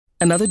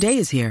Another day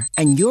is here,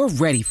 and you're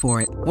ready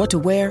for it. What to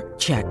wear?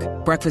 Check.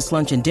 Breakfast,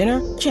 lunch, and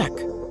dinner? Check.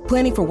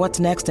 Planning for what's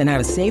next and how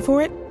to save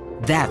for it?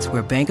 That's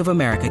where Bank of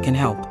America can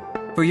help.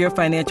 For your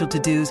financial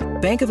to-dos,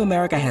 Bank of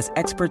America has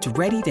experts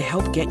ready to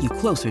help get you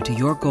closer to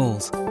your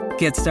goals.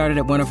 Get started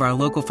at one of our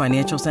local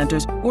financial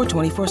centers or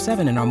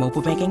 24/7 in our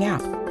mobile banking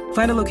app.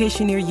 Find a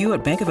location near you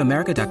at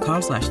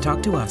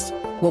bankofamerica.com/talktous.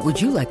 What would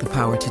you like the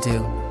power to do?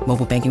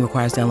 Mobile banking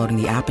requires downloading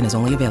the app and is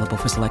only available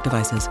for select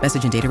devices.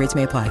 Message and data rates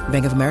may apply.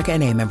 Bank of America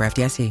N.A., member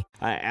FDIC.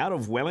 Out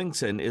of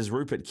Wellington is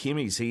Rupert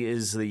Kemmies. He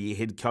is the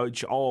head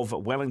coach of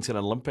Wellington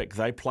Olympic.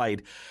 They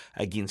played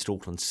against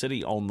Auckland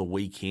City on the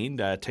weekend.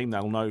 A team they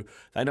know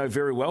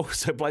very well,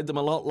 so played them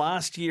a lot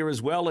last year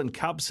as well in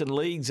cups and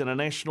leagues and a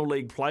National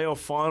League playoff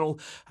final.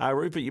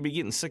 Rupert, you'll be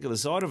getting sick of the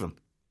sight of them.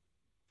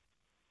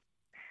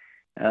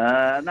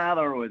 No,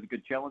 they're always a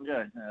good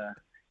challenger,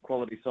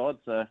 quality side,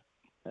 so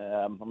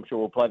I'm sure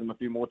we'll play them a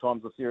few more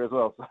times this year as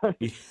well, so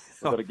we've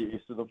got to get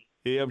used to them.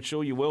 Yeah, I'm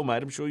sure you will,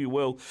 mate. I'm sure you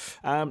will.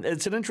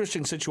 It's an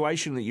interesting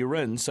situation that you're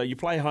in. So you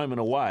play home and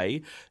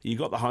away. You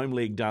got the home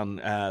leg done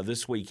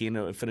this weekend.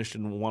 It finished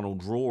in a 1-1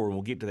 draw, and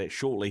we'll get to that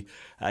shortly.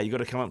 You got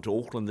to come up to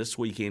Auckland this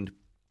weekend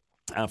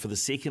for the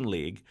second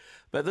leg.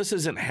 But this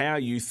isn't how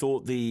you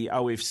thought the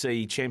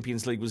OFC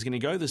Champions League was going to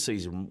go this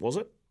season, was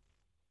it?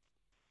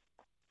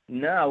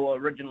 No, well,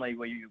 originally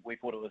we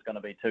thought it was going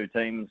to be two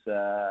teams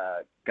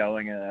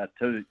going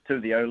to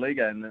the O-League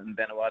in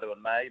Vanuatu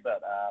in May,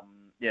 but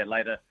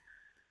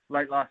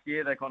late last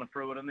year they kind of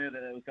threw it in there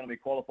that it was going to be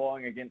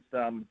qualifying against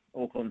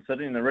Auckland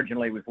City, and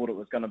originally we thought it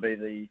was going to be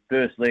the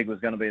first leg was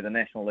going to be the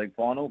National League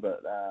final,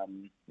 but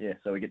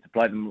so we get to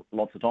play them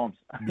lots of times.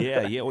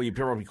 Yeah, well, you're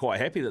probably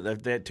quite happy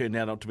that turned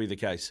out not to be the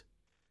case.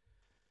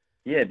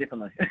 Yeah,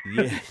 definitely.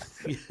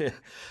 Yeah.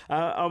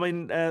 I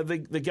mean,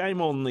 the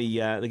game on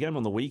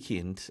the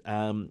weekend,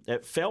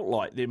 it felt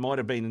like there might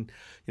have been,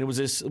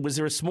 was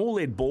there a small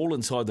lead ball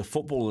inside the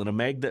football and a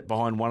magnet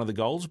behind one of the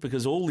goals,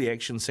 because all the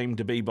action seemed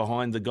to be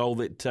behind the goal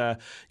that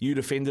you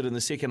defended in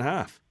the second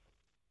half.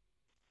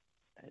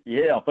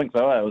 Yeah, I think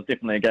so. It was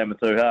definitely a game of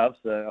two halves.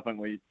 I think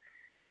we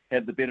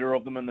had the better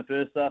of them in the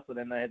first half, but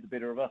then they had the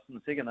better of us in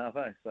the second half.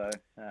 So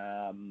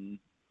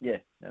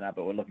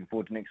but we're looking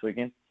forward to next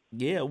weekend.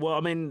 Yeah, well,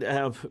 I mean,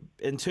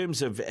 in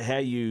terms of how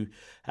you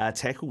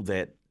tackled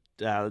that,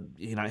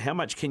 how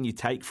much can you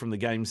take from the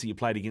games that you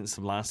played against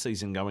them last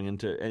season going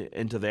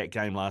into that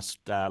game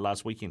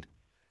last weekend?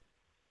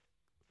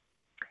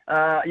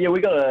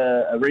 We got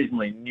a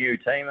reasonably new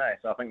team,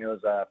 so I think there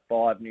was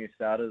 5 new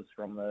starters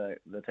from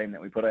the team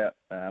that we put out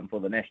for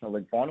the National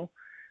League final.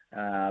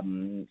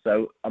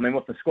 So, I mean,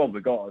 with the squad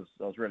we got,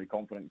 I was really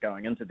confident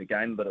going into the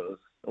game, but it was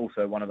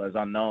also one of those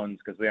unknowns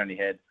because we only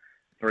had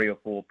 3 or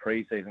 4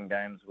 pre-season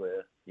games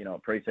where,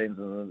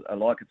 pre-seasons are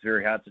like, it's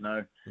very hard to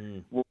know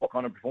what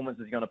kind of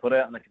performances you're going to put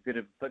out in the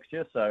competitive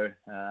fixture. So,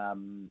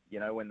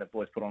 when the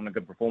boys put on a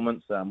good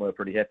performance, we're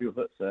pretty happy with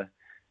it. So,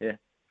 yeah.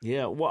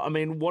 Yeah, well, I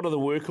mean, what are the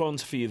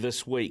work-ons for you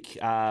this week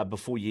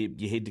before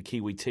you head to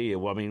Kiwitea?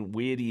 Well, I mean,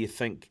 where do you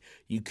think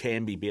you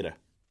can be better?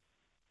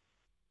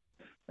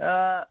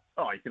 You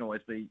can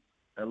always be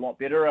a lot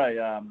better.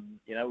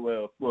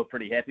 We're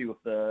pretty happy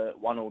with the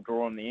 1-1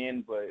 draw in the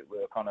end. We're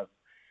kind of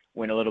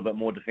went a little bit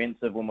more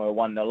defensive when we were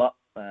 1-0 up.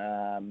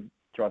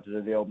 Tried to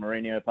do the old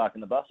Mourinho parking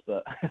the bus,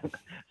 but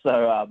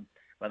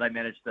but they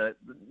managed to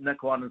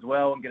nick one as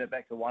well and get it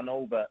back to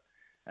 1-1. But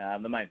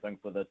the main thing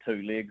for the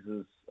 2 legs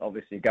is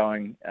obviously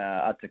going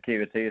up to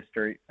Kiwitea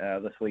Street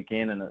this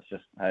weekend, and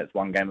it's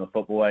one game of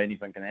football.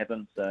 Anything can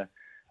happen. So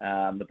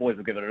the boys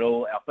will give it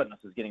all. Our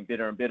fitness is getting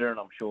better and better, and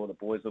I'm sure the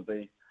boys will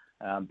be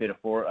better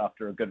for it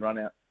after a good run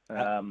out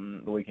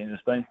the weekend has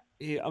been.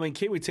 Yeah, I mean,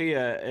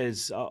 Kiwitea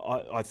is,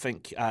 I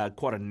think,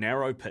 quite a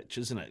narrow pitch,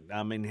 isn't it?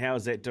 I mean, how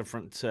is that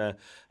different to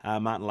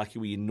Martin Lucky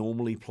where you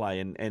normally play,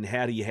 and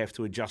how do you have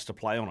to adjust to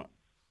play on it?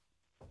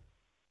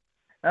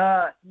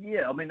 I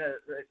mean,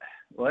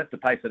 we'll have to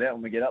pace it out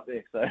when we get up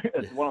there. So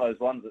it's one of those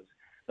ones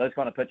those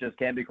kind of pitches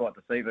can be quite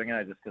deceiving,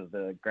 just because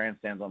the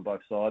grandstands on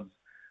both sides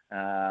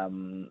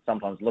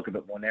sometimes look a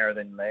bit more narrow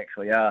than they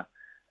actually are.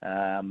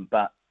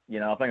 But,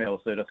 I think that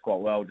will suit us quite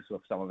well just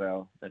with some of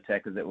our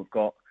attackers that we've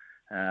got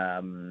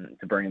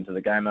to bring into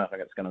the game. I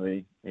think it's going to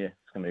be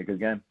a good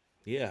game.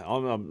 Yeah,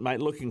 I'm mate,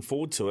 looking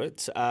forward to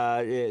it.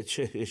 It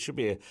should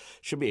be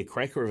a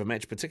cracker of a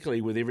match,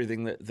 particularly with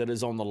everything that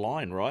is on the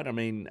line, right? I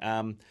mean,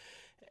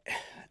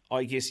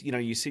 I guess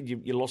you said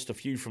you lost a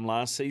few from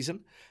last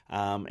season,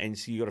 and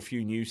so you got a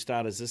few new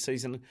starters this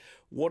season.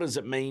 What does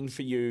it mean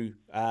for you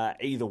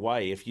either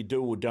way if you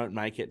do or don't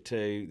make it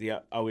to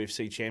the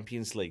OFC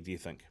Champions League? Do you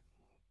think?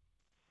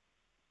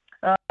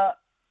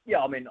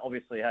 I mean,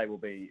 obviously, we'll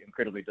be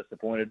incredibly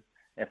disappointed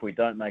if we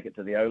don't make it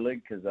to the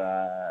O-League, because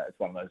it's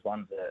one of those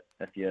ones that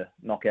if you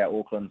knock out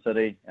Auckland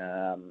City,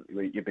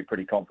 you'd be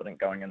pretty confident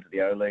going into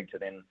the O-League to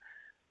then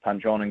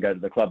punch on and go to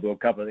the Club World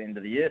Cup at the end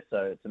of the year. So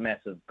it's a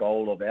massive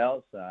goal of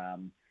ours.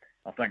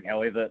 I think,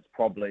 however, it's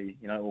probably,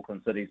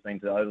 Auckland City's been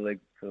to the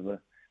O-League for the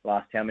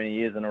last how many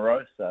years in a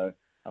row. So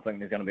I think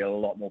there's going to be a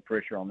lot more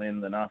pressure on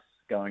them than us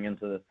going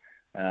into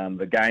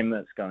the game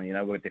that's going.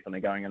 We're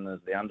definitely going in as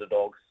the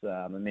underdogs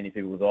in many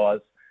people's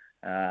eyes.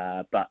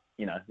 But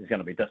there's going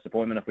to be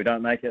disappointment if we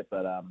don't make it.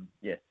 But I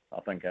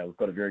think we've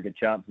got a very good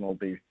chance, and we'll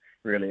be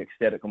really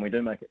ecstatic when we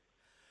do make it.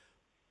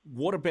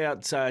 What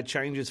about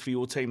changes for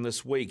your team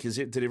this week?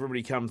 Did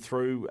everybody come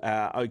through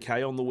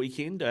okay on the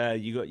weekend?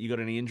 You got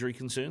any injury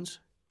concerns?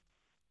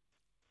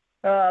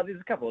 There's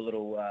a couple of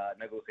little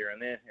niggles here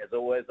and there, as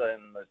always.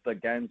 In those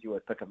big games, you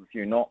always pick up a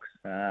few knocks.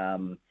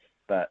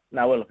 But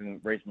no, we're looking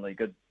reasonably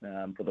good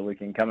for the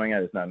weekend coming.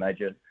 There's no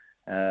major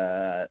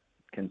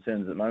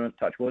concerns at the moment,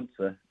 touch wood.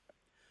 So.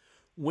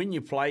 When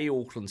you play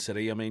Auckland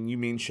City, I mean, you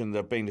mentioned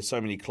they've been to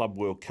so many Club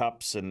World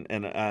Cups and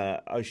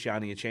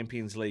Oceania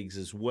Champions Leagues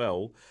as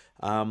well.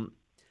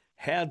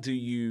 How do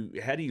you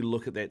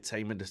look at that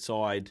team and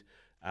decide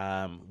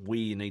where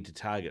you need to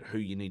target, who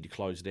you need to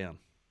close down?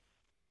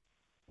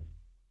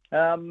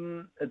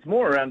 It's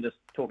more around just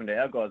talking to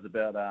our guys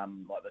about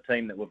like the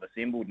team that we've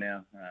assembled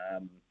now.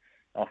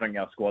 I think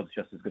our squad's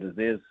just as good as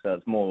theirs, so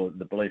it's more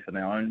the belief in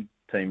our own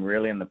team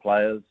really and the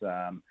players,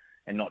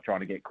 and not trying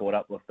to get caught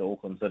up with the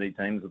Auckland City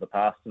teams of the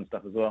past and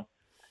stuff as well.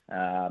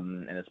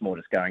 And it's more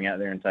just going out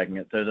there and taking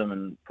it to them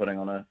and putting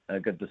on a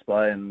good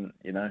display and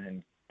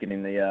and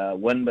getting the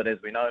win. But as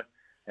we know,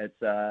 it's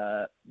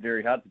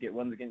very hard to get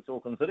wins against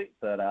Auckland City.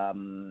 But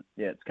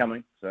it's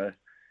coming. So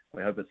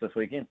we hope it's this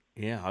weekend.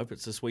 Yeah, I hope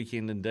it's this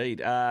weekend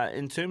indeed.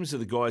 In terms of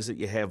the guys that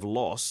you have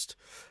lost,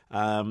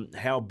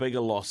 how big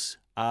a loss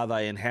are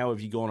they, and how have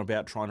you gone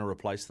about trying to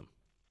replace them?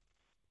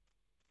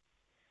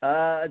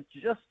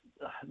 Just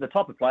the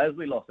type of players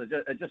we lost.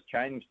 It just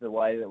changed the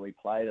way that we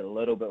played a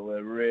little bit.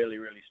 We're really,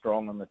 really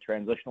strong on the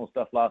transitional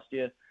stuff last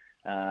year,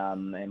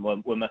 and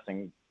we're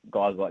missing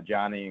guys like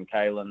Gianni and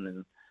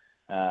Kalen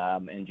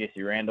and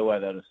Jesse Randall.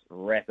 They're just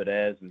rapid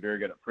as and very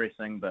good at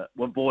pressing. But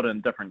we've brought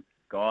in different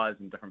guys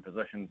in different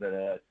positions that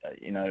are,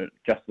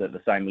 just at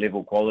the same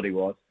level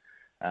quality-wise.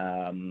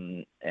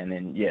 And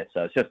then,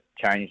 so it's just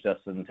changed us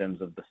in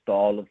terms of the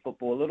style of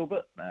football a little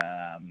bit.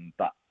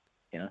 But,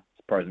 it's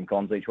pros and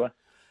cons each way.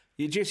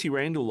 Yeah, Jesse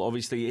Randall,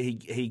 obviously,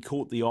 he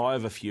caught the eye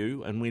of a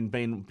few, and when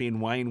Ben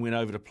Waine went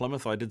over to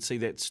Plymouth, I did see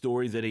that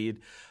story that he had,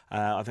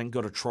 I think,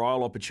 got a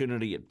trial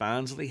opportunity at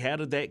Barnsley. How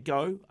did that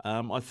go?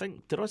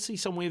 Did I see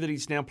somewhere that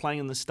he's now playing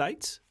in the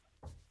States?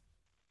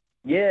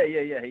 Yeah.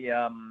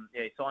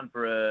 He signed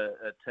for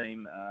a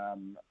team.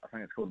 I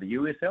think it's called the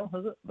USL,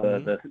 is it?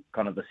 The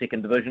kind of the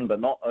second division,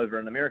 but not over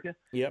in America.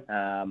 Yep.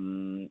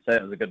 So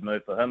it was a good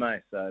move for him, eh?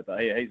 So,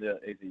 but he's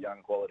a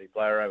young quality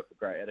player with a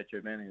great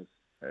attitude, man. He's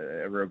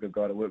a real good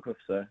guy to work with.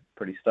 So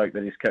pretty stoked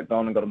that he's kicked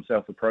on and got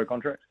himself a pro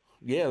contract.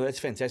 Yeah, that's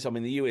fantastic. I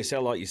mean, the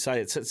USL, like you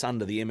say, it sits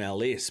under the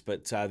MLS,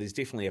 but there's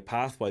definitely a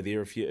pathway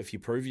there if you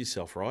prove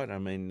yourself, right? I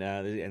mean,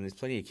 and there's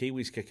plenty of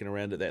Kiwis kicking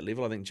around at that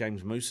level. I think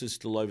James Moose is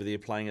still over there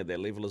playing at that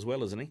level as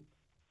well, isn't he?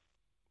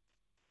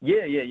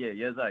 Yeah.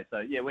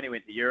 So when he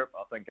went to Europe,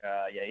 I think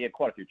he had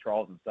quite a few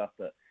trials and stuff.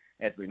 But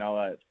as we know,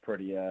 it's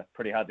pretty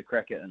hard to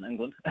crack it in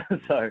England.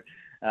 So,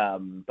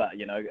 but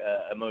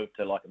a move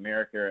to like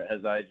America at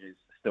his age, he's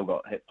still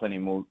got plenty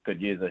more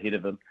good years ahead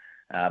of him.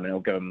 And it'll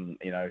give him,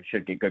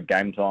 should get good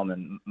game time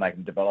and make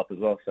him develop as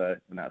well. So,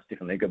 it's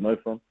definitely a good move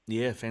for him.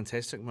 Yeah,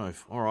 fantastic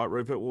move. All right,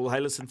 Rupert. Well, hey,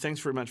 listen,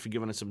 thanks very much for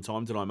giving us some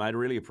time tonight, mate. I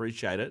really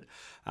appreciate it.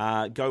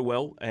 Go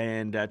well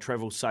and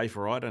travel safe,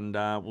 all right? And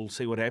we'll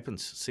see what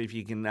happens. See if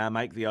you can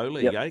make the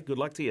O-League, eh? Good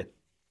luck to you.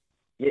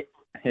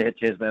 Yeah,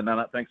 cheers, man.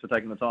 No, thanks for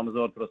taking the time as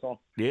well to put us on.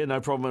 Yeah, no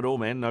problem at all,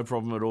 man. No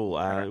problem at all.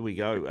 Here we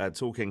go.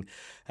 Talking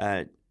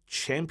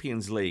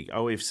Champions League,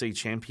 OFC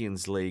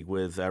Champions League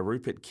with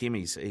Rupert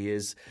Kemmies. He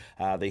is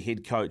the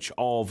head coach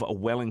of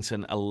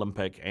Wellington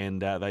Olympic,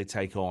 and they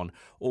take on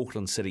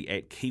Auckland City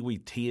at Kiwi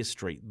Tier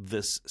Street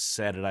this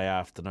Saturday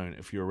afternoon.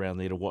 If you're around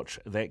there to watch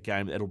that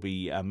game, it'll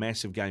be a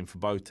massive game for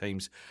both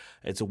teams.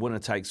 It's a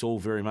winner-takes-all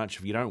very much.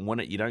 If you don't win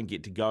it, you don't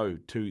get to go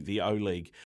to the O-League.